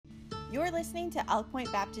You're listening to Elk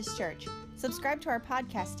Point Baptist Church. Subscribe to our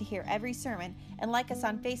podcast to hear every sermon and like us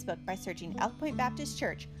on Facebook by searching Elk Point Baptist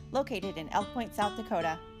Church, located in Elk Point, South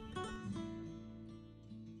Dakota.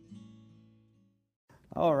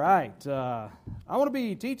 All right. I want to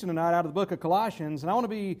be teaching tonight out of the book of Colossians, and I want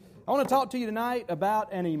to talk to you tonight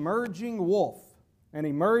about an emerging wolf. An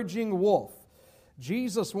emerging wolf.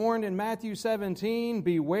 Jesus warned in Matthew 17,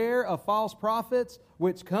 "Beware of false prophets,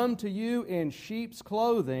 which come to you in sheep's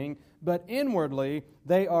clothing, but inwardly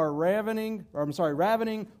they are ravening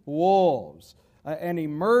wolves." An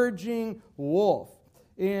emerging wolf.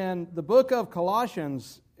 In the book of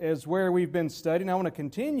Colossians is where we've been studying. I want to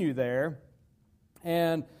continue there.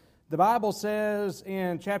 And the Bible says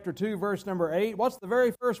in chapter 2, verse number 8, what's the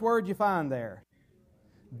very first word you find there?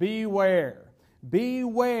 Beware.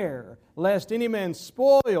 Beware, lest any man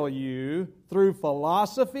spoil you through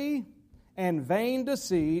philosophy and vain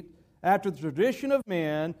deceit, after the tradition of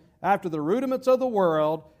men, after the rudiments of the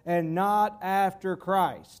world, and not after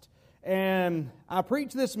Christ. And I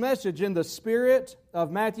preach this message in the spirit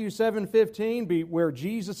of Matthew 7:15, where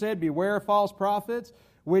Jesus said, "Beware of false prophets,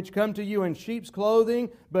 which come to you in sheep's clothing,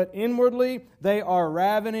 but inwardly they are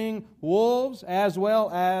ravening wolves," as well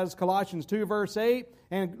as Colossians 2, verse 8.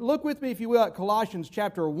 And look with me, if you will, at Colossians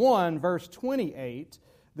chapter 1, verse 28,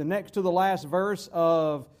 the next to the last verse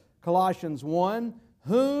of Colossians 1,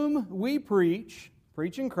 "Whom we preach,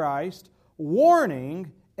 preaching Christ,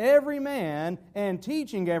 warning every man and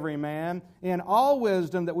teaching every man in all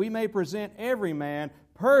wisdom, that we may present every man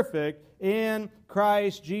perfect in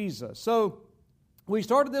Christ Jesus." So, we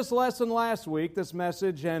started this lesson last week, this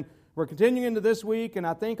message, and we're continuing into this week, and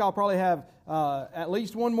I think I'll probably have at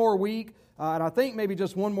least one more week, and I think maybe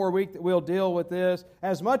just one more week that we'll deal with this.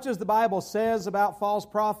 As much as the Bible says about false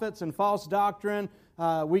prophets and false doctrine,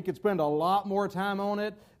 we could spend a lot more time on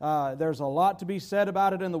it. There's a lot to be said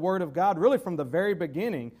about it in the Word of God, really from the very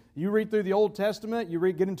beginning. You read through the Old Testament,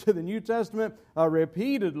 get into the New Testament,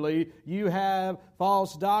 repeatedly you have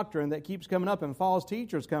false doctrine that keeps coming up and false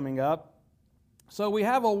teachers coming up. So we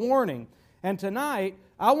have a warning. And tonight,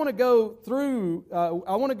 I want to go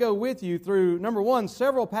with you through, number one,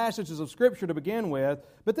 several passages of Scripture to begin with.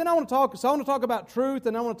 But then I want to talk about truth,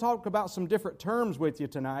 and I want to talk about some different terms with you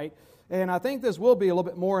tonight. And I think this will be a little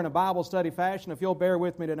bit more in a Bible study fashion, if you'll bear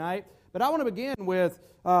with me tonight. But I want to begin with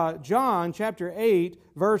John chapter 8,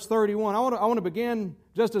 verse 31. I want to begin,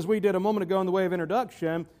 just as we did a moment ago in the way of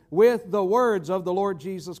introduction, with the words of the Lord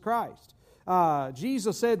Jesus Christ.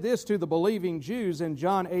 Jesus said this to the believing Jews in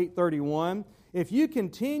John 8:31, "If you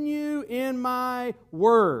continue in my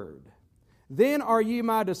word, then are ye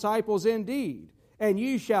my disciples indeed, and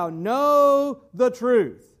ye shall know the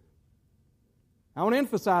truth." I want to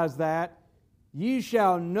emphasize that. Ye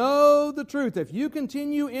shall know the truth. If you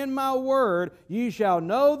continue in my word, ye shall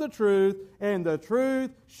know the truth, and the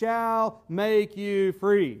truth shall make you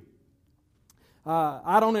free.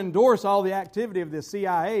 I don't endorse all the activity of the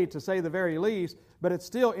CIA, to say the very least, but it's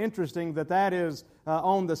still interesting that is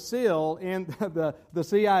on the seal in the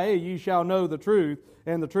CIA, "You shall know the truth,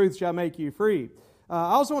 and the truth shall make you free."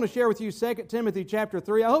 I also want to share with you 2 Timothy chapter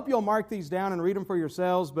 3. I hope you'll mark these down and read them for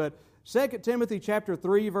yourselves, but 2 Timothy chapter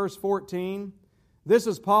 3, verse 14. This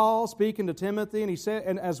is Paul speaking to Timothy, and he said,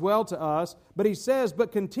 and as well to us, but he says,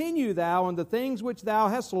 "But continue thou in the things which thou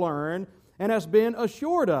hast learned, and hast been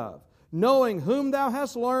assured of, knowing whom thou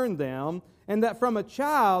hast learned them, and that from a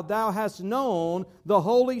child thou hast known the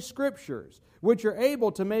holy Scriptures, which are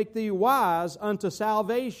able to make thee wise unto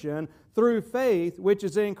salvation through faith which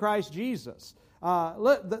is in Christ Jesus."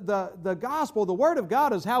 The gospel, the Word of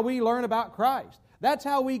God, is how we learn about Christ. That's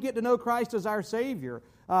how we get to know Christ as our Savior.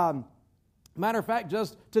 Matter of fact,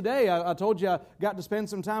 just today, I told you I got to spend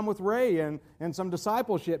some time with Ray and some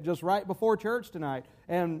discipleship just right before church tonight.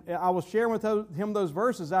 And I was sharing with him those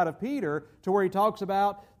verses out of Peter, to where he talks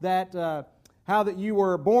about that how that you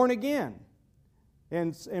were born again.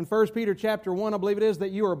 In 1 Peter chapter 1, I believe it is,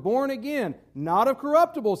 that you are born again, not of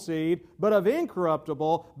corruptible seed, but of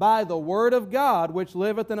incorruptible, by the word of God, which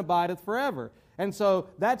liveth and abideth forever. And so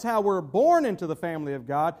that's how we're born into the family of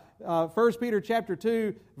God. 1 Peter chapter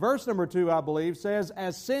 2, verse number 2, I believe, says,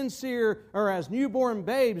 as newborn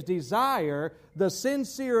babes desire the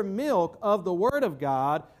sincere milk of the Word of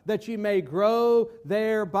God, that ye may grow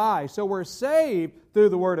thereby. So we're saved through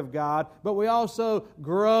the Word of God, but we also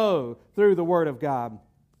grow through the Word of God.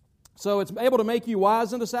 So it's able to make you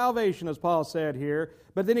wise unto salvation, as Paul said here.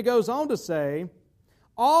 But then he goes on to say,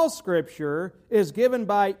 all Scripture is given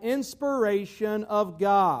by inspiration of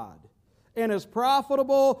God and is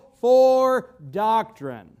profitable for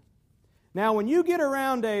doctrine. Now, when you get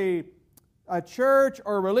around a a church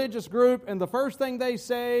or a religious group and the first thing they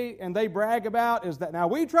say and they brag about is that, now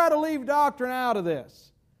we try to leave doctrine out of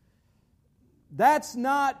this. That's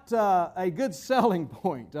not a good selling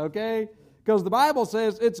point, okay? Because the Bible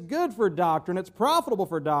says it's good for doctrine, it's profitable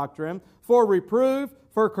for doctrine, for reproof,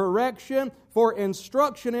 for correction, for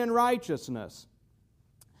instruction in righteousness.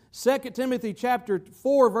 2 Timothy chapter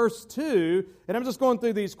 4, verse 2, and I'm just going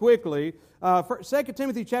through these quickly. 2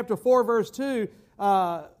 Timothy chapter 4, verse 2,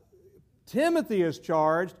 Timothy is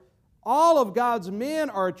charged, all of God's men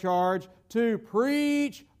are charged to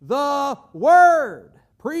preach the Word.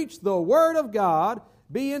 Preach the Word of God.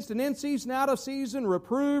 Be instant in season, out of season,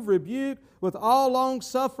 reprove, rebuke, with all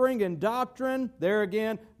long-suffering and doctrine. There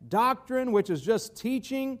again, doctrine, which is just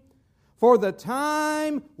teaching. For the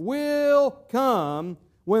time will come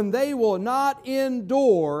when they will not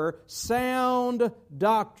endure sound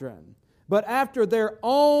doctrine, but after their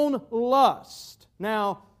own lust.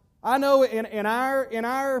 Now, I know in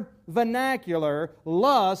our vernacular,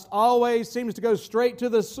 lust always seems to go straight to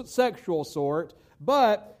the sexual sort,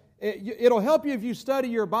 but it'll help you if you study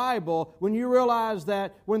your Bible when you realize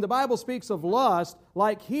that when the Bible speaks of lust,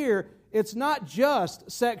 like here, it's not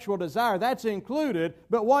just sexual desire. That's included,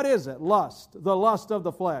 but what is it? Lust, the lust of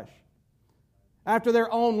the flesh. After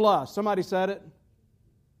their own lust. Somebody said it?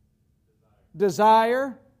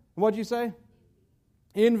 Desire. What'd you say?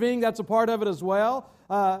 Envying, that's a part of it as well.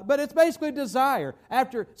 But it's basically desire.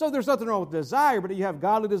 So there's nothing wrong with desire, but you have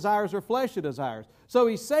godly desires or fleshly desires. So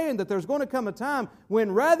he's saying that there's going to come a time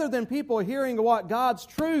when rather than people hearing what God's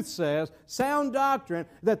truth says, sound doctrine,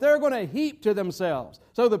 that they're going to heap to themselves.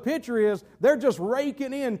 So the picture is they're just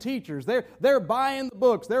raking in teachers. They're buying the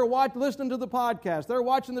books. They're listening to the podcast. They're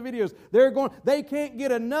watching the videos. They can't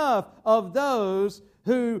get enough of those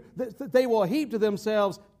who they will heap to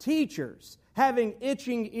themselves teachers having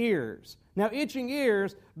itching ears. Now, itching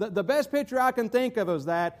ears, the best picture I can think of as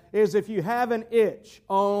that is if you have an itch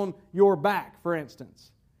on your back, for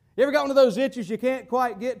instance. You ever got one of those itches you can't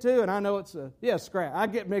quite get to? And I know it's scratch. I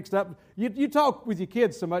get mixed up. You talk with your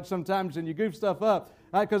kids so much sometimes and you goof stuff up.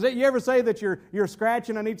 Because you ever say that you're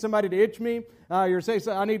scratching, I need somebody to itch me? You say,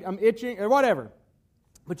 I'm itching, or whatever.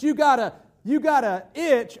 But you got a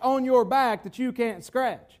itch on your back that you can't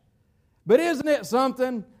scratch. But isn't it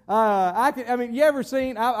something? You ever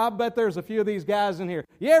seen, I bet there's a few of these guys in here.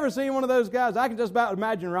 You ever seen one of those guys? I can just about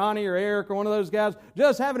imagine Ronnie or Eric or one of those guys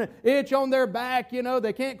just having an itch on their back,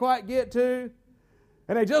 they can't quite get to.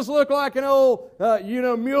 And they just look like an old,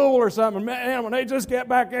 mule or something. Man, when they just get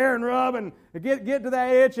back there and rub and get to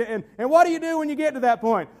that itch. And what do you do when you get to that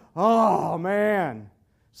point? Oh, man,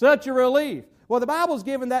 such a relief. Well, the Bible's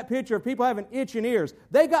given that picture of people having itching ears.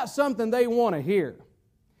 They got something they want to hear.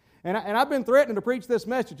 And I've been threatening to preach this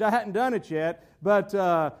message. I hadn't done it yet, but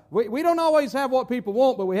we don't always have what people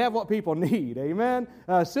want, but we have what people need. Amen?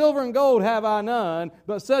 Silver and gold have I none,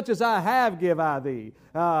 but such as I have give I thee.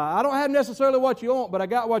 I don't have necessarily what you want, but I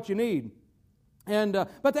got what you need.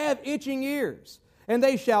 But they have itching ears, and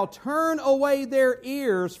they shall turn away their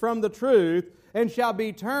ears from the truth, and shall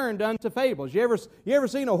be turned unto fables. You ever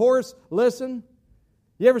seen a horse listen?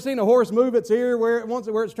 You ever seen a horse move its ear where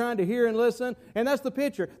it's trying to hear and listen? And that's the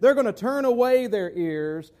picture. They're going to turn away their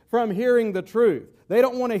ears from hearing the truth. They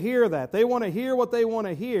don't want to hear that. They want to hear what they want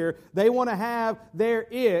to hear. They want to have their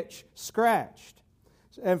itch scratched.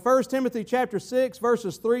 In 1 Timothy chapter 6,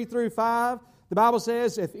 verses 3 through 5, the Bible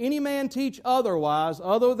says, if any man teach otherwise,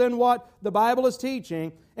 other than what the Bible is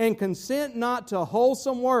teaching, and consent not to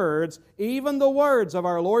wholesome words, even the words of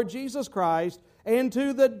our Lord Jesus Christ, and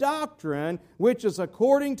to the doctrine which is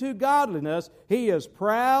according to godliness, he is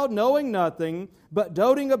proud, knowing nothing, but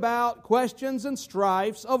doting about questions and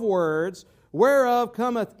strifes of words, whereof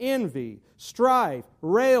cometh envy, strife,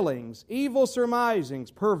 railings, evil surmisings,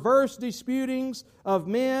 perverse disputings of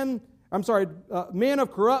men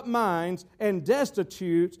of corrupt minds, and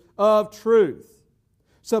destitute of truth.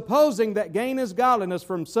 Supposing that gain is godliness,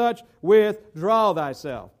 from such withdraw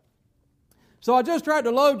thyself. So I just tried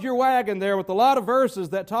to load your wagon there with a lot of verses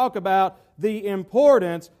that talk about the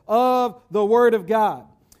importance of the Word of God.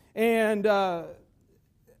 And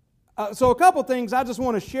so a couple things I just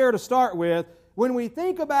want to share to start with. When we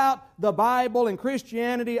think about the Bible and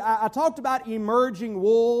Christianity, I talked about emerging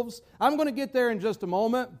wolves. I'm going to get there in just a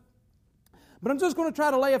moment. But I'm just going to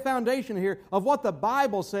try to lay a foundation here of what the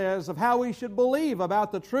Bible says of how we should believe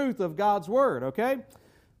about the truth of God's Word, okay?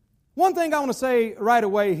 One thing I want to say right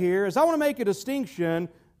away here is I want to make a distinction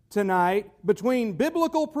tonight between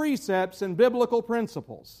biblical precepts and biblical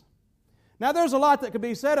principles. Now, there's a lot that could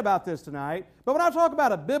be said about this tonight, but when I talk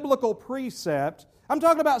about a biblical precept, I'm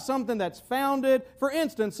talking about something that's founded, for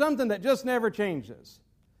instance, something that just never changes.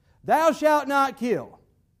 Thou shalt not kill.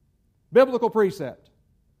 Biblical precept.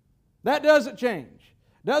 That doesn't change.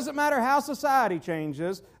 Doesn't matter how society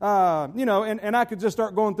changes, and I could just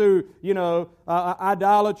start going through,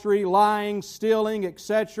 idolatry, lying, stealing,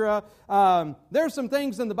 etc. There's some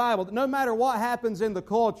things in the Bible that no matter what happens in the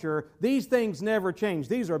culture, these things never change.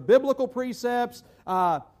 These are biblical precepts.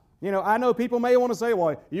 I know people may want to say,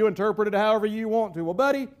 well, you interpret it however you want to. Well,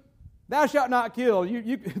 buddy, thou shalt not kill.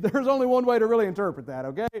 There's only one way to really interpret that,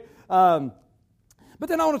 okay? But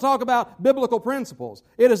then I want to talk about biblical principles.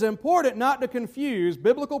 It is important not to confuse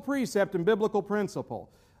biblical precept and biblical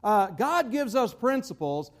principle. God gives us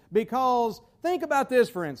principles because, think about this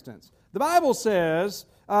for instance. The Bible says,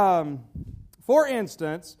 the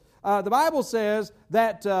Bible says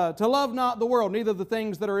that to love not the world, neither the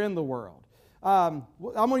things that are in the world. I'm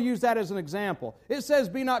going to use that as an example. It says,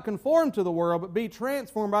 be not conformed to the world, but be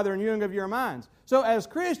transformed by the renewing of your minds. So as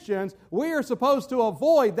Christians, we are supposed to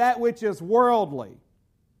avoid that which is worldly.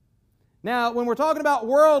 Now, when we're talking about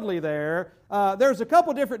worldly there's a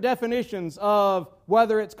couple different definitions of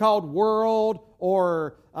whether it's called world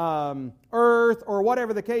or earth or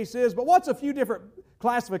whatever the case is. But what's a few different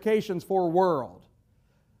classifications for world?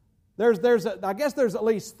 I guess there's at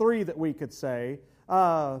least three that we could say.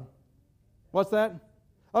 What's that?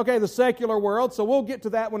 Okay, the secular world. So we'll get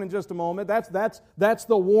to that one in just a moment. That's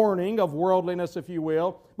the warning of worldliness, if you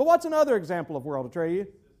will. But what's another example of world, Atreyu?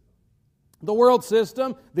 The world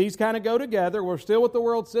system, these kind of go together. We're still with the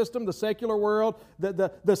world system, the secular world.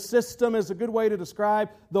 The system is a good way to describe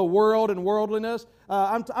the world and worldliness.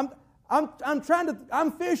 I'm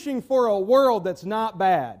fishing for a world that's not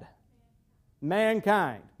bad.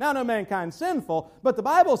 Mankind. Now, I know mankind's sinful, but the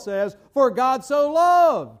Bible says, for God so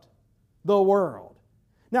loved the world.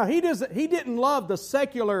 Now, He didn't love the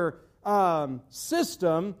secular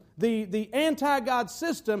system, the anti-God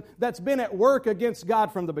system that's been at work against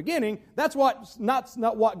God from the beginning. That's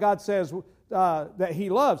not what God says that He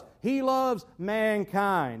loves. He loves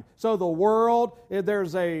mankind. So the world,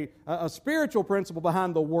 there's a spiritual principle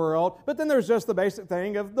behind the world, but then there's just the basic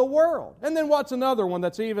thing of the world. And then what's another one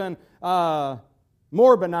that's even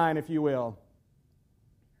more benign, if you will?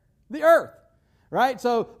 The earth. Right?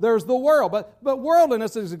 So there's the world. But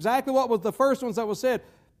worldliness is exactly what was the first ones that was said.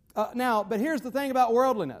 But here's the thing about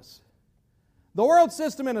worldliness. The world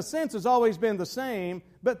system, in a sense, has always been the same,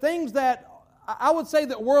 but things that, I would say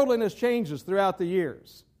that worldliness changes throughout the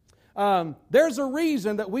years. There's a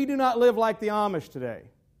reason that we do not live like the Amish today.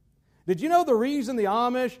 Did you know the reason the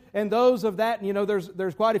Amish and those of that,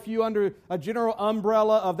 there's quite a few under a general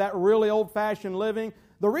umbrella of that really old-fashioned living?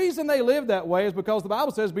 The reason they live that way is because the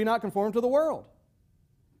Bible says, be not conformed to the world.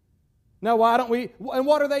 Now, why don't we, and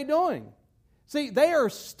what are they doing? See, they are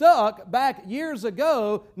stuck back years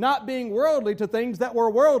ago not being worldly to things that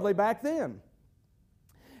were worldly back then.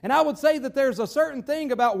 And I would say that there's a certain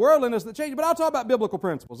thing about worldliness that changes, but I'll talk about biblical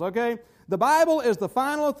principles, okay? The Bible is the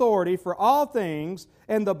final authority for all things,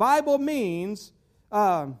 and the Bible means,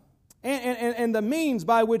 and the means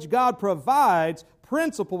by which God provides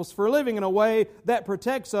principles for living in a way that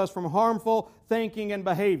protects us from harmful thinking and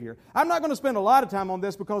behavior. I'm not going to spend a lot of time on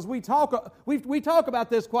this because we talk about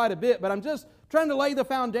this quite a bit, but I'm just trying to lay the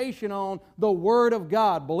foundation on the Word of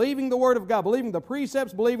God, believing the Word of God, believing the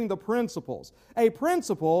precepts, believing the principles. A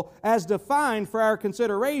principle, as defined for our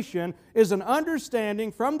consideration, is an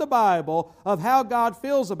understanding from the Bible of how God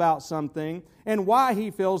feels about something and why He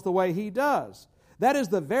feels the way He does. That is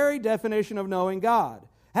the very definition of knowing God.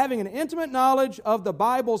 Having an intimate knowledge of the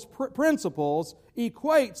Bible's principles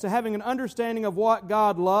equates to having an understanding of what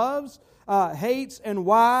God loves, hates, and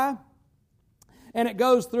why. And it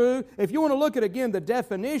goes through, if you want to look at, again, the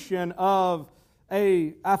definition of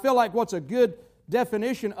I feel like what's a good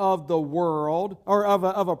definition of the world, or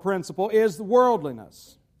of a principle, is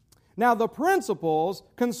worldliness. Now, the principles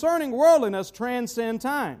concerning worldliness transcend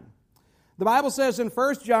time. The Bible says in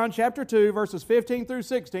 1 John chapter 2, verses 15 through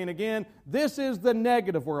 16, again, this is the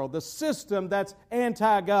negative world, the system that's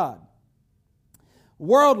anti-God.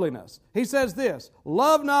 Worldliness. He says this,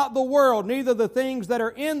 love not the world, neither the things that are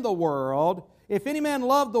in the world. If any man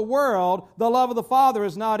love the world, the love of the Father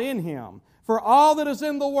is not in him. For all that is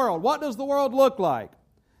in the world, what does the world look like?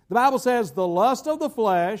 The Bible says, the lust of the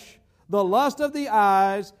flesh, the lust of the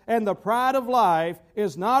eyes, and the pride of life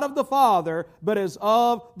is not of the Father, but is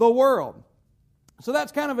of the world. So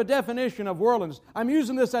that's kind of a definition of worldliness. I'm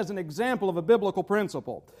using this as an example of a biblical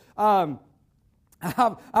principle.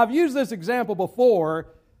 I've used this example before,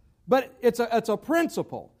 but it's a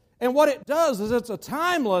principle. And what it does is it's a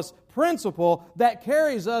timeless principle that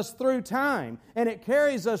carries us through time, and it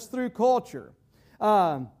carries us through culture.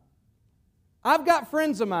 I've got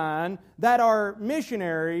friends of mine that are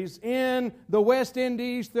missionaries in the West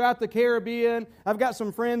Indies, throughout the Caribbean. I've got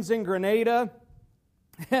some friends in Grenada.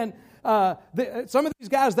 And some of these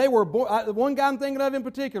guys, they were born, one guy I'm thinking of in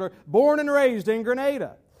particular, born and raised in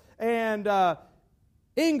Grenada. And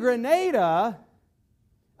in Grenada,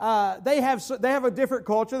 they have a different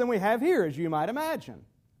culture than we have here, as you might imagine.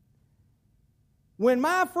 When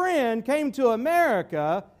my friend came to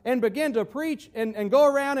America and began to preach and go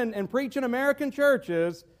around and preach in American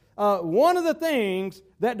churches, one of the things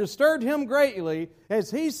that disturbed him greatly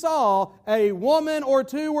is he saw a woman or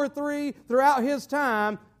two or three throughout his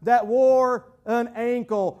time that wore an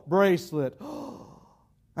ankle bracelet.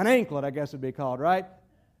 An anklet, I guess it'd be called, right?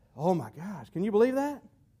 Oh my gosh, can you believe that?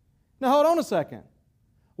 Now hold on a second.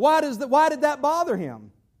 Why did that bother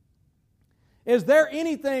him? Is there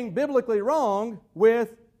anything biblically wrong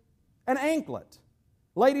with an anklet?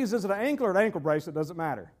 Ladies, is it an anklet or an ankle bracelet? Doesn't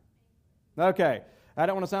matter. Okay. I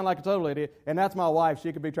don't want to sound like a total idiot. And that's my wife.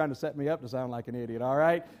 She could be trying to set me up to sound like an idiot, all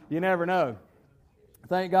right? You never know.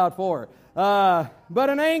 Thank God for her. But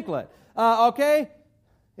an anklet. Okay?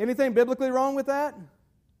 Anything biblically wrong with that?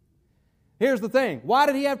 Here's the thing. Why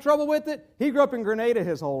did he have trouble with it? He grew up in Grenada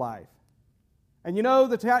his whole life. And you know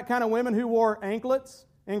the kind of women who wore anklets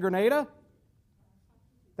in Grenada?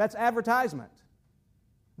 That's advertisement.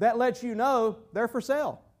 That lets you know they're for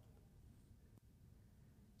sale.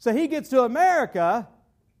 So he gets to America,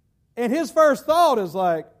 and his first thought is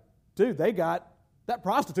like, dude, that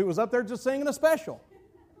prostitute was up there just singing a special.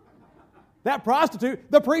 That prostitute,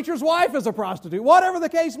 the preacher's wife is a prostitute. Whatever the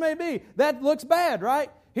case may be, that looks bad, right?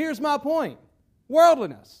 Here's my point.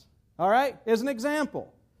 Worldliness, all right, is an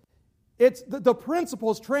example. It's the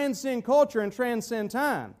principles transcend culture and transcend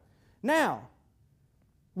time. Now,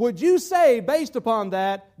 would you say, based upon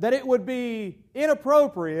that it would be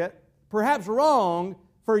inappropriate, perhaps wrong,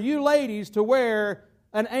 for you ladies to wear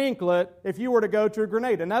an anklet if you were to go to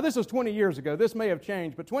Grenada? Now, this is 20 years ago. This may have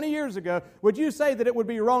changed, but 20 years ago, would you say that it would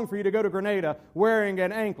be wrong for you to go to Grenada wearing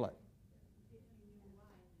an anklet?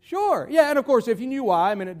 Sure. Yeah, and of course, if you knew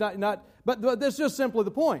why, I mean, but that's just simply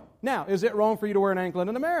the point. Now, is it wrong for you to wear an anklet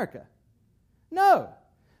in America? No.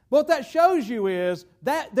 What that shows you is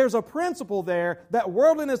that there's a principle there that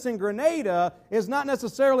worldliness in Grenada is not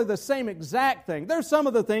necessarily the same exact thing. There's some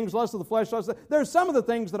of the things, lust of the flesh, there's some of the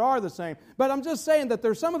things that are the same. But I'm just saying that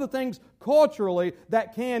there's some of the things culturally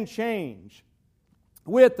that can change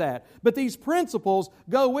with that. But these principles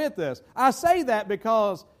go with this. I say that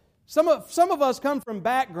because some of us come from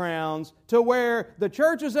backgrounds to where the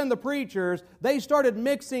churches and the preachers, they started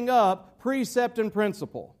mixing up precept and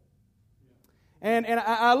principle. And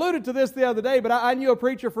I alluded to this the other day, but I knew a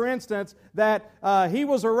preacher, for instance, that he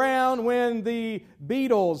was around when the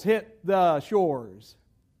Beatles hit the shores.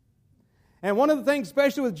 And one of the things,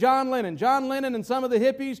 especially with John Lennon and some of the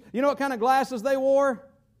hippies, you know what kind of glasses they wore?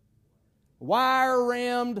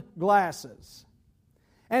 Wire-rimmed glasses.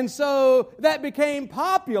 And so that became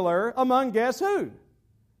popular among, guess who?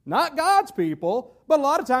 Not God's people, but a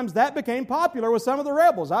lot of times that became popular with some of the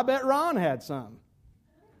rebels. I bet Ron had some.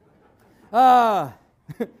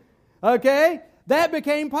 Okay, that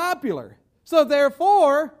became popular. So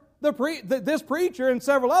therefore, this preacher and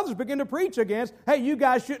several others begin to preach against, hey, you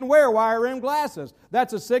guys shouldn't wear wire-rimmed glasses.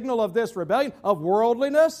 That's a signal of this rebellion, of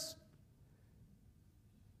worldliness.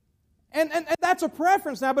 And that's a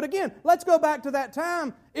preference now. But again, let's go back to that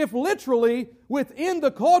time. If literally within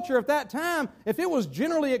the culture of that time, if it was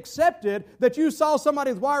generally accepted that you saw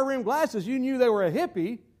somebody with wire-rimmed glasses, you knew they were a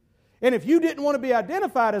hippie. And if you didn't want to be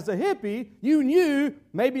identified as a hippie, you knew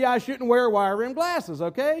maybe I shouldn't wear wire-rimmed glasses,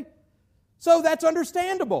 okay? So that's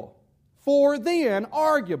understandable for then,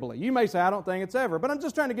 arguably. You may say, I don't think it's ever, but I'm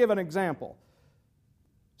just trying to give an example.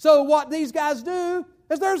 So what these guys do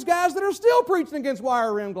is there's guys that are still preaching against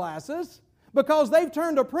wire-rimmed glasses because they've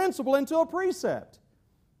turned a principle into a precept.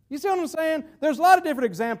 You see what I'm saying? There's a lot of different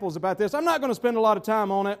examples about this. I'm not going to spend a lot of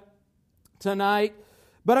time on it tonight.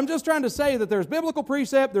 But I'm just trying to say that there's biblical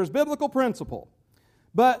precept, there's biblical principle.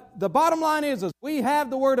 But the bottom line is we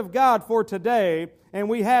have the Word of God for today, and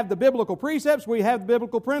we have the biblical precepts, we have the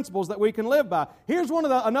biblical principles that we can live by. Here's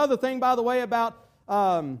another thing, by the way, about,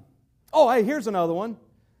 here's another one.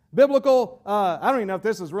 Biblical, I don't even know if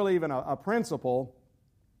this is really even a principle.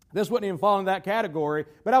 This wouldn't even fall in that category.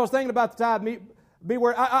 But I was thinking about the time,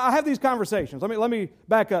 beware. I have these conversations. Let me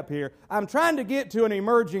back up here. I'm trying to get to an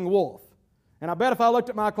emerging wolf. And I bet if I looked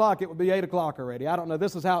at my clock, it would be 8 o'clock already. I don't know.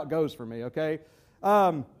 This is how it goes for me, okay?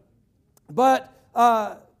 I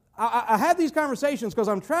have these conversations because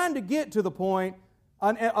I'm trying to get to the point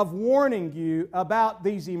of warning you about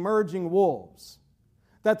these emerging wolves.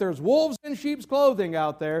 that there's wolves in sheep's clothing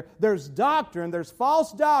out there. There's doctrine, there's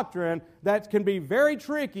false doctrine that can be very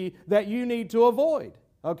tricky that you need to avoid,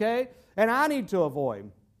 okay? And I need to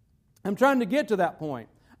avoid. I'm trying to get to that point.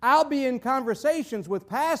 I'll be in conversations with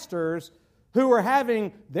pastors who are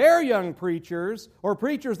having their young preachers or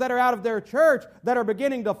preachers that are out of their church that are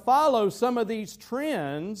beginning to follow some of these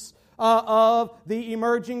trends of the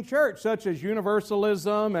emerging church, such as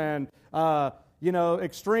universalism and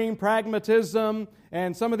extreme pragmatism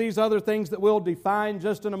and some of these other things that we'll define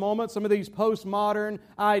just in a moment, some of these postmodern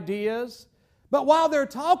ideas. But while they're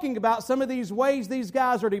talking about some of these ways these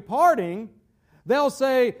guys are departing, they'll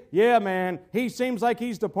say, yeah, man, he seems like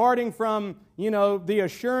he's departing from, the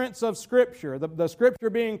assurance of Scripture, the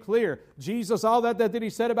Scripture being clear. Jesus, all that he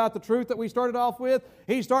said about the truth that we started off with,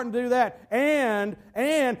 he's starting to do that. And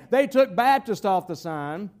they took Baptist off the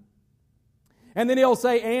sign. And then he'll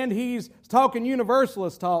say, and he's talking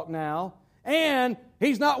Universalist talk now. And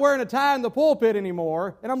he's not wearing a tie in the pulpit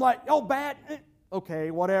anymore. And I'm like, oh, bad.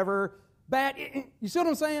 Okay, whatever. Bad. You see what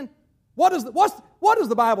I'm saying? What does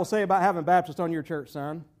the Bible say about having Baptists on your church,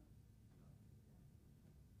 son?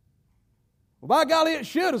 Well, by golly, it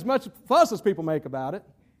should, as much fuss as people make about it.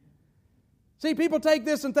 See, people take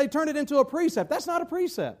this and they turn it into a precept. That's not a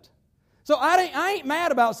precept. So I ain't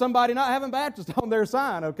mad about somebody not having Baptist on their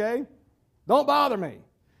sign, okay? Don't bother me.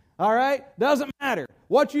 All right? Doesn't matter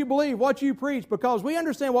what you believe, what you preach, because we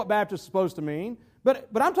understand what Baptist is supposed to mean. But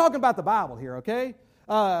I'm talking about the Bible here, okay?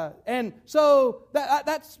 And so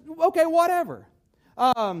that's okay, whatever.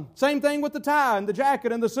 Same thing with the tie and the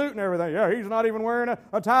jacket and the suit and everything. Yeah, he's not even wearing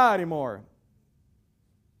a tie anymore.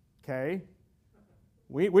 Okay.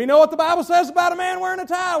 We know what the Bible says about a man wearing a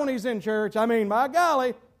tie when he's in church. I mean, by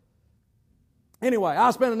golly. Anyway,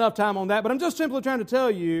 I'll spend enough time on that, but I'm just simply trying to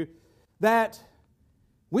tell you that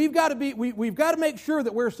we've got to make sure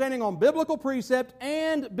that we're standing on biblical precept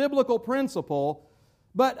and biblical principle.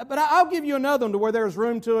 But I'll give you another one to where there's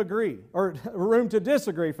room to agree, or room to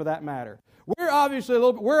disagree for that matter. We're obviously a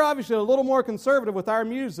little more conservative with our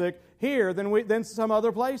music here than some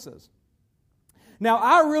other places. Now,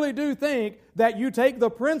 I really do think that you take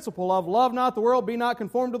the principle of love not the world, be not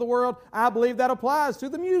conformed to the world. I believe that applies to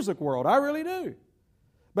the music world. I really do.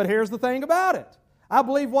 But here's the thing about it. I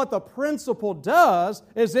believe what the principle does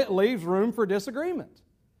is it leaves room for disagreement.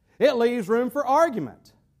 It leaves room for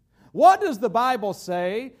argument. What does the Bible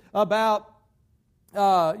say about,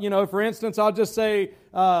 for instance, I'll just say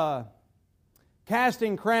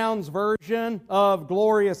Casting Crowns' version of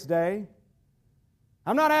Glorious Day?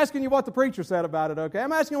 I'm not asking you what the preacher said about it, okay?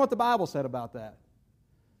 I'm asking you what the Bible said about that.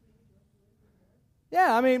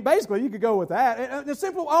 Yeah, I mean, basically, you could go with that.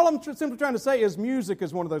 All I'm simply trying to say is music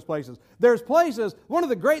is one of those places. There's places, one of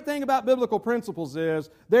the great things about biblical principles is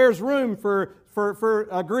there's room for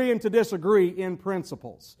agreeing to disagree in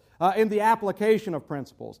principles, in the application of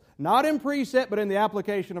principles. Not in precept, but in the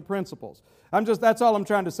application of principles. That's all I'm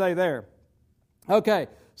trying to say there. Okay,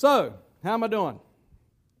 so, how am I doing?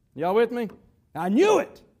 Y'all with me? I knew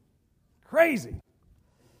it! Crazy.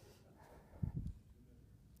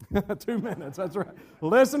 2 minutes, that's right.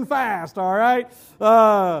 Listen fast, all right?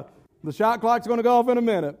 The shot clock's going to go off in a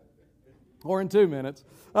minute, or in 2 minutes.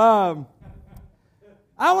 I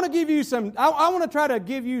want to give you I want to try to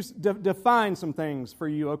give you, define some things for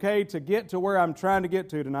you, okay, to get to where I'm trying to get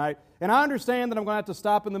to tonight. And I understand that I'm going to have to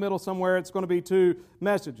stop in the middle somewhere. It's going to be 2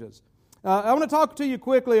 messages. I want to talk to you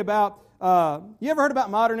quickly about, you ever heard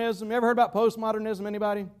about modernism? You ever heard about postmodernism,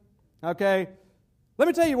 anybody? Okay. Let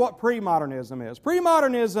me tell you what premodernism is.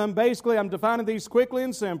 Premodernism, basically, I'm defining these quickly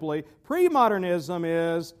and simply. Premodernism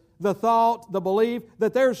is the thought, the belief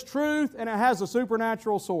that there's truth and it has a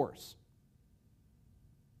supernatural source.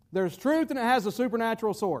 There's truth and it has a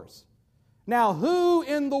supernatural source. Now, who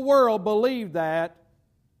in the world believed that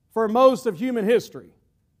for most of human history?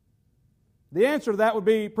 The answer to that would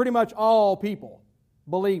be pretty much all people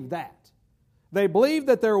believed that. They believed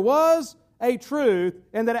that there was a truth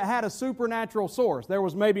and that it had a supernatural source. There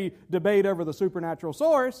was maybe debate over the supernatural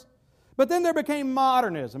source, but then there became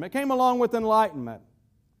modernism. It came along with Enlightenment.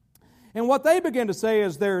 And what they began to say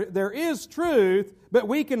is there is truth, but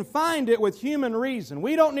we can find it with human reason.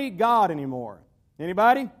 We don't need God anymore.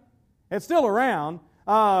 Anybody? It's still around.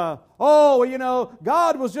 God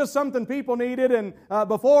was just something people needed, and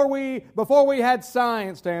before we had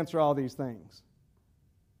science to answer all these things.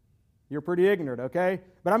 You're pretty ignorant, okay?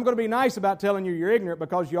 But I'm going to be nice about telling you you're ignorant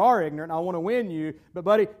because you are ignorant and I want to win you. But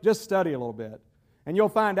buddy, just study a little bit. And you'll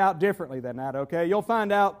find out differently than that, okay? You'll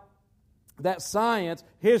find out that science,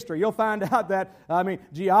 history, you'll find out that,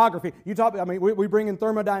 geography, we bring in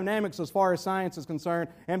thermodynamics as far as science is concerned,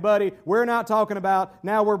 and buddy, we're not talking about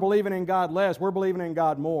now we're believing in God less, we're believing in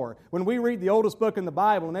God more. When we read the oldest book in the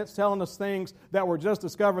Bible, and it's telling us things that were just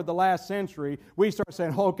discovered the last century, we start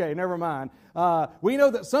saying, okay, never mind. We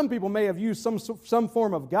know that some people may have used some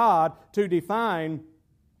form of God to define,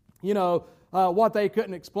 what they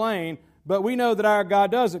couldn't explain, but we know that our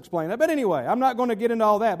God does explain that. But anyway, I'm not going to get into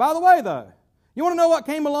all that. By the way, though, you want to know what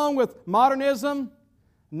came along with modernism?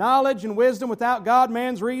 Knowledge and wisdom without God,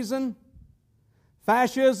 man's reason?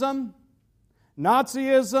 Fascism?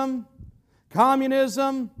 Nazism?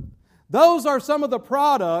 Communism? Those are some of the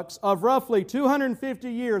products of roughly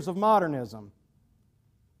 250 years of modernism.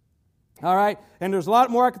 All right? And there's a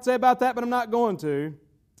lot more I could say about that, but I'm not going to.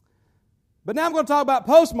 But now I'm going to talk about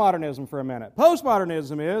postmodernism for a minute.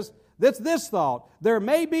 Postmodernism is this thought: there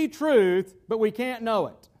may be truth, but we can't know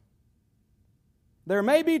it. There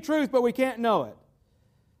may be truth, but we can't know it.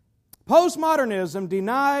 Postmodernism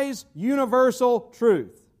denies universal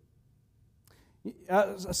truth.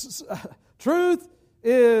 Truth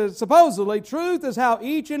is how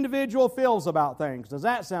each individual feels about things. Does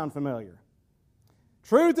that sound familiar?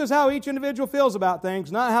 Truth is how each individual feels about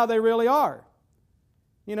things, not how they really are.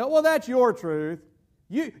 That's your truth.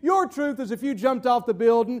 Your truth is if you jumped off the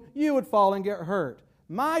building, you would fall and get hurt.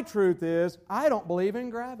 My truth is I don't believe in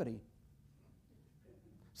gravity.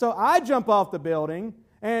 So I jump off the building,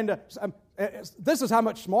 and this is how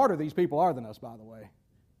much smarter these people are than us, by the way.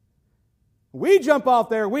 We jump off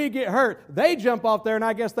there, we get hurt. They jump off there, and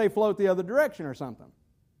I guess they float the other direction or something.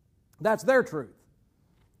 That's their truth.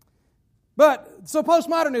 So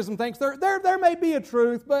postmodernism thinks there may be a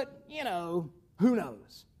truth, but, who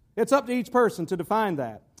knows? It's up to each person to define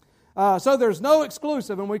that. So there's no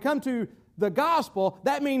exclusive. When we come to the gospel,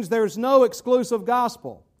 that means there's no exclusive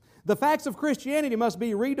gospel. The facts of Christianity must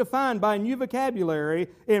be redefined by new vocabulary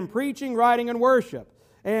in preaching, writing, and worship.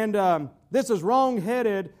 And this is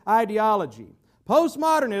wrong-headed ideology.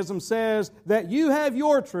 Postmodernism says that you have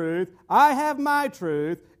your truth, I have my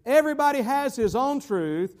truth, everybody has his own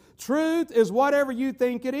truth. Truth is whatever you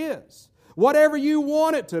think it is, whatever you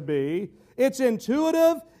want it to be. It's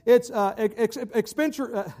intuitive. It's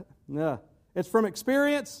it's from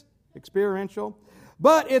experience, experiential,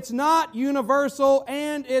 but it's not universal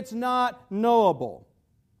and it's not knowable.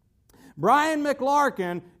 Brian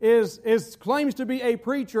McLarkin claims to be a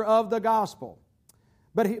preacher of the gospel,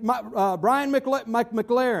 but Brian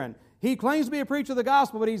McLaren, he claims to be a preacher of the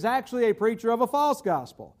gospel, but he's actually a preacher of a false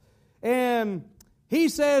gospel, and he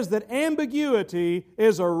says that ambiguity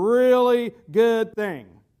is a really good thing.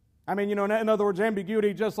 In other words,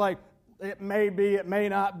 ambiguity, just like it may be, it may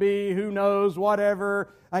not be, who knows,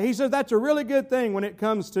 whatever. He says that's a really good thing when it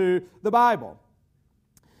comes to the Bible.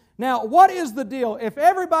 Now, what is the deal? If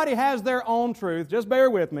everybody has their own truth, just bear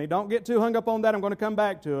with me, don't get too hung up on that, I'm going to come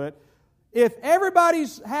back to it. If everybody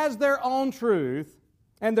has their own truth,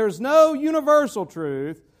 and there's no universal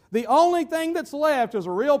truth, the only thing that's left is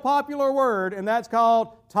a real popular word, and that's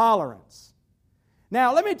called tolerance.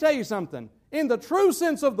 Now, let me tell you something. In the true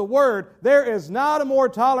sense of the word, there is not a more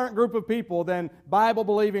tolerant group of people than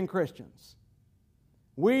Bible-believing Christians.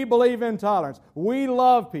 We believe in tolerance. We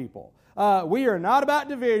love people. We are not about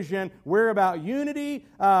division. We're about unity.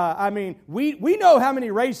 We know how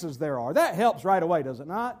many races there are. That helps right away, does it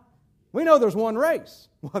not? We know there's one race.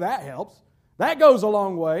 Well, that helps. That goes a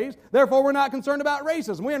long ways. Therefore, we're not concerned about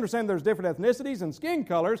racism. We understand there's different ethnicities and skin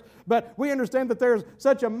colors, but we understand that there's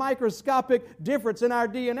such a microscopic difference in our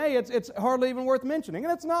DNA, it's hardly even worth mentioning,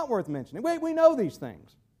 and it's not worth mentioning. We know these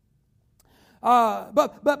things.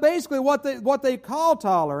 But basically what they call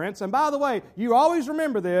tolerance, and by the way, you always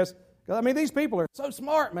remember this, because these people are so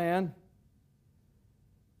smart, man.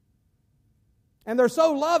 And they're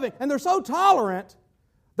so loving, and they're so tolerant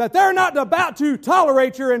that they're not about to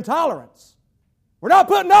tolerate your intolerance. We're not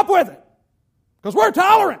putting up with it because we're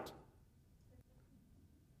tolerant.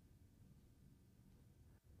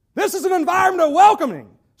 This is an environment of welcoming,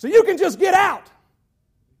 so you can just get out.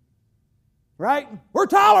 Right? We're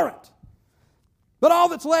tolerant. But all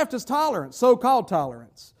that's left is tolerance, so-called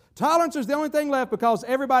tolerance. Tolerance is the only thing left because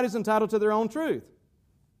everybody's entitled to their own truth.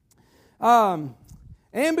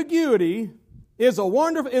 Ambiguity is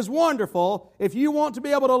wonderful if you want to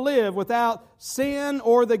be able to live without sin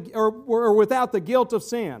or without the guilt of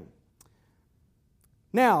sin.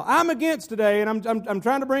 Now, I'm against today, and I'm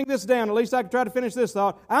trying to bring this down, at least I can try to finish this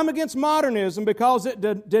thought. I'm against modernism because it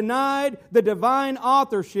denied the divine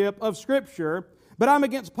authorship of Scripture, but I'm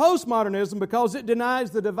against postmodernism because it denies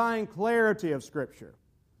the divine clarity of Scripture.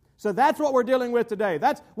 So that's what we're dealing with today.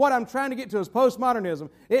 That's what I'm trying to get to is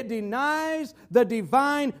postmodernism. It denies the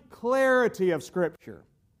divine clarity of Scripture.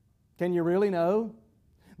 Can you really know?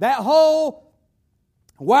 That whole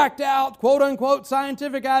whacked out, quote-unquote,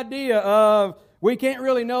 scientific idea of we can't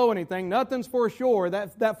really know anything, nothing's for sure,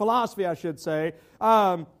 that philosophy, I should say.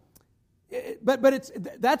 But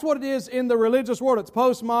that's what it is in the religious world. It's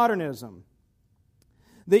postmodernism.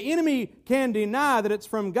 The enemy can deny that it's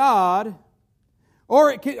from God,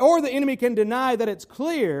 or the enemy can deny that it's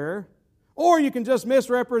clear, or you can just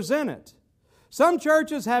misrepresent it. Some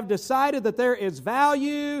churches have decided that there is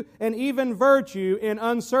value and even virtue in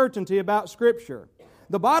uncertainty about Scripture.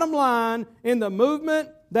 The bottom line in the movement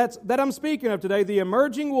that I'm speaking of today, the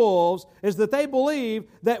emerging wolves, is that they believe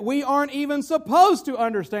that we aren't even supposed to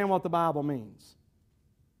understand what the Bible means.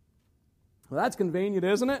 Well, that's convenient,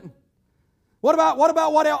 isn't it? What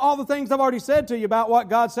about all the things I've already said to you about what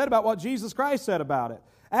God said, about what Jesus Christ said about it?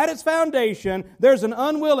 At its foundation, there's an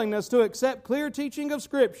unwillingness to accept clear teaching of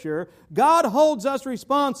Scripture. God holds us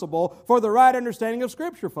responsible for the right understanding of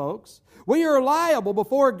Scripture, folks. We are liable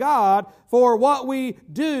before God for what we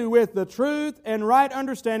do with the truth and right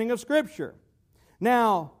understanding of Scripture.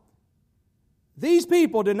 Now, these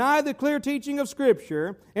people deny the clear teaching of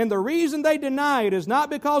Scripture, and the reason they deny it is not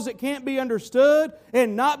because it can't be understood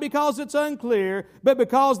and not because it's unclear, but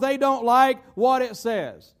because they don't like what it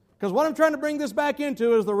says. Because what I'm trying to bring this back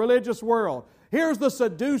into is the religious world. Here's the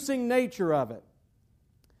seducing nature of it.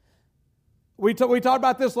 We talked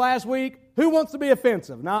about this last week. Who wants to be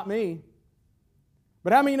offensive? Not me.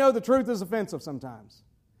 But how many know the truth is offensive sometimes?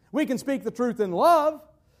 We can speak the truth in love.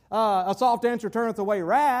 A soft answer turneth away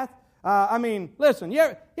wrath. Listen,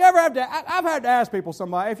 you ever have to... I've had to ask people,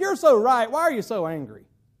 somebody, if you're so right, why are you so angry?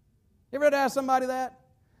 You ever had to ask somebody that?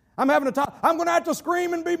 I'm going to have to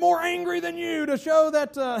scream and be more angry than you to show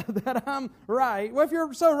that I'm right. Well, if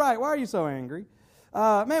you're so right, why are you so angry?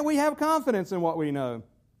 We have confidence in what we know.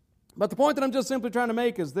 But the point that I'm just simply trying to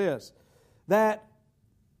make is this, that's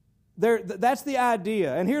the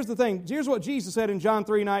idea. And here's the thing. Here's what Jesus said in John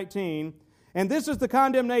 3:19. And this is the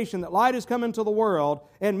condemnation, that light has come into the world,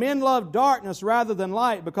 and men love darkness rather than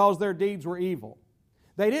light because their deeds were evil.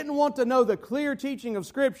 They didn't want to know the clear teaching of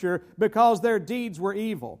Scripture because their deeds were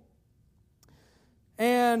evil.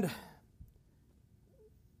 And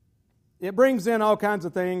it brings in all kinds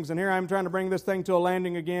of things, and here I'm trying to bring this thing to a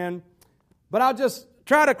landing again. But I'll just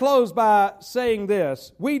try to close by saying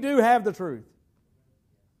this. We do have the truth.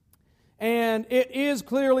 And it is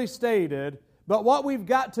clearly stated, but what we've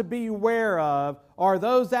got to be aware of are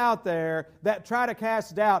those out there that try to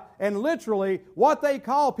cast doubt, and literally what they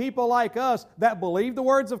call people like us that believe the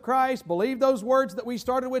words of Christ, believe those words that we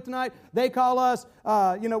started with tonight, they call us,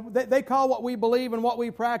 they call what we believe and what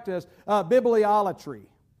we practice bibliolatry.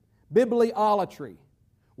 Bibliolatry.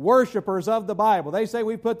 Worshippers of the Bible. They say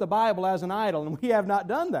we put the Bible as an idol, and we have not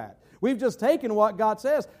done that. We've just taken what God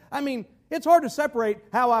says. It's hard to separate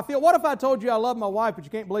how I feel. What if I told you I love my wife, but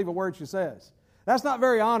you can't believe a word she says? That's not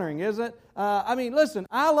very honoring, is it? Listen,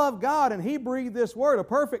 I love God, and He breathed this Word. A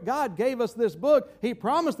perfect God gave us this book. He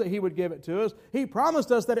promised that He would give it to us. He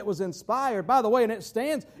promised us that it was inspired. By the way, and it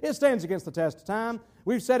stands against the test of time.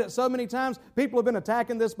 We've said it so many times. People have been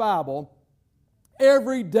attacking this Bible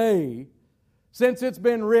every day since it's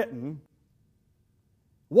been written.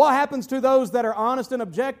 What happens to those that are honest and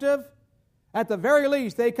objective? At the very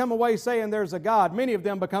least, they come away saying there's a God. Many of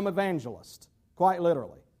them become evangelists, quite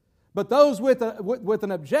literally. But those with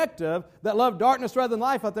an objective that love darkness rather than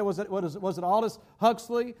life, I thought was it Aldous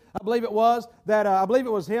Huxley? I believe it was that I believe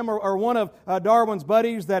it was him or one of Darwin's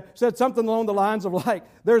buddies that said something along the lines of like,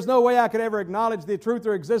 "There's no way I could ever acknowledge the truth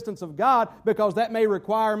or existence of God because that may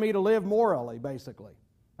require me to live morally." Basically,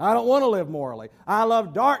 I don't want to live morally. I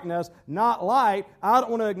love darkness, not light. I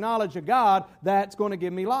don't want to acknowledge a God that's going to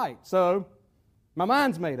give me light. So my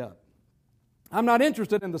mind's made up. I'm not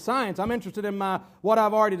interested in the science. I'm interested in what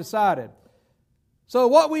I've already decided. So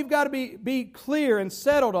what we've got to be clear and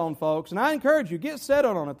settled on, folks, and I encourage you, get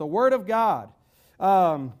settled on it, the Word of God.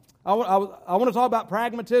 I want to talk about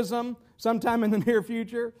pragmatism sometime in the near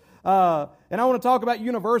future, and I want to talk about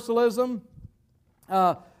universalism.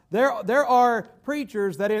 There are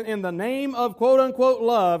preachers that in the name of quote-unquote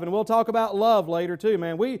love, and we'll talk about love later too,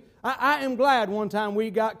 man. I am glad one time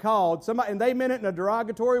we got called, somebody, and they meant it in a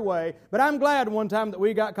derogatory way, but I'm glad one time that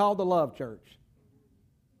we got called the Love Church.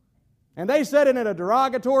 And they said it in a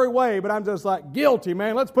derogatory way, but I'm just like, guilty,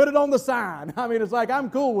 man. Let's put it on the sign. It's like,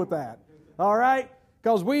 I'm cool with that. All right?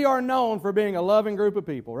 Because we are known for being a loving group of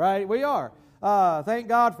people, right? We are. Thank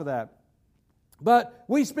God for that. But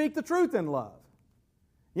we speak the truth in love.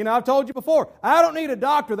 You know, I've told you before, I don't need a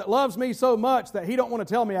doctor that loves me so much that he don't want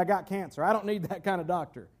to tell me I got cancer. I don't need that kind of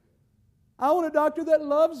doctor. I want a doctor that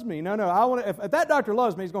loves me. No, if that doctor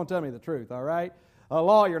loves me, he's going to tell me the truth, all right? A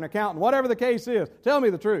lawyer, an accountant, whatever the case is, tell me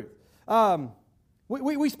the truth.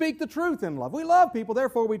 We speak the truth in love. We love people,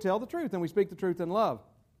 therefore we tell the truth, and we speak the truth in love.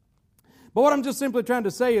 But what I'm just simply trying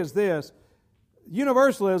to say is this.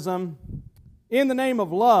 Universalism, in the name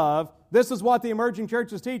of love, this is what the emerging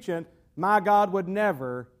church is teaching. My God would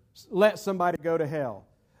never let somebody go to hell.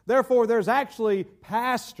 Therefore, there's actually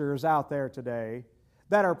pastors out there today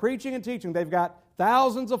that are preaching and teaching. They've got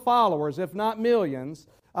thousands of followers, if not millions.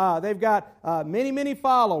 They've got many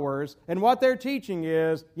followers, and what they're teaching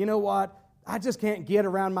is, you know what? I just can't get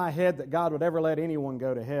around my head that God would ever let anyone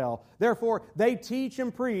go to hell. Therefore, they teach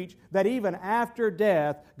and preach that even after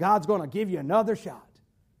death, God's going to give you another shot,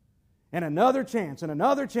 and another chance, and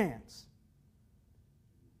another chance.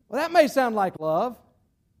 Well, that may sound like love.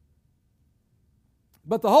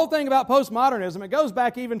 But the whole thing about postmodernism, it goes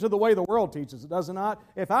back even to the way the world teaches it, does it not?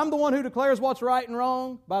 If I'm the one who declares what's right and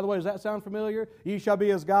wrong, by the way, does that sound familiar? Ye shall be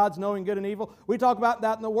as gods, knowing good and evil. We talk about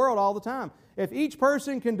that in the world all the time. If each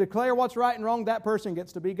person can declare what's right and wrong, that person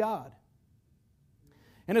gets to be God.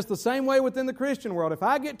 And it's the same way within the Christian world. If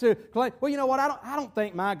I get to claim, well, you know what, I don't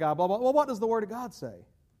think my God, blah, blah. Well, what does the Word of God say?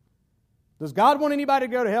 Does God want anybody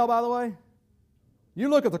to go to hell, by the way? You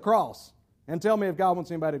look at the cross and tell me if God wants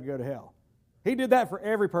anybody to go to hell. He did that for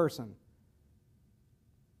every person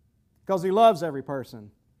because He loves every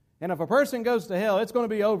person. And if a person goes to hell, it's going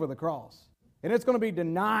to be over the cross. And it's going to be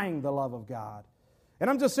denying the love of God. And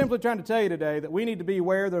I'm just simply trying to tell you today that we need to be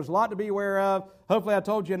aware. There's a lot to be aware of. Hopefully I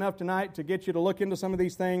told you enough tonight to get you to look into some of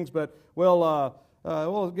these things, but we'll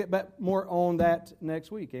get back more on that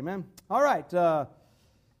next week. Amen? All right.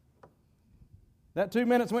 That 2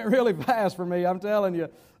 minutes went really fast for me, I'm telling you.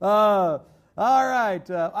 All right.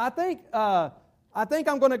 I think I'm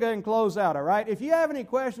going to go ahead and close out, all right? If you have any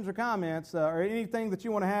questions or comments or anything that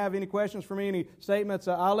you want to have, any questions for me, any statements,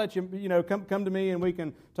 I'll let you, come to me and we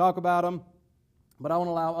can talk about them. But I want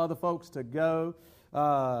to allow other folks to go.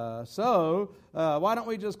 So why don't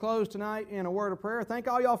we just close tonight in a word of prayer? Thank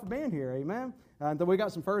all y'all for being here, amen? And we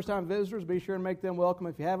got some first-time visitors. Be sure and make them welcome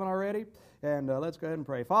if you haven't already. And let's go ahead and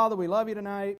pray. Father, we love you tonight.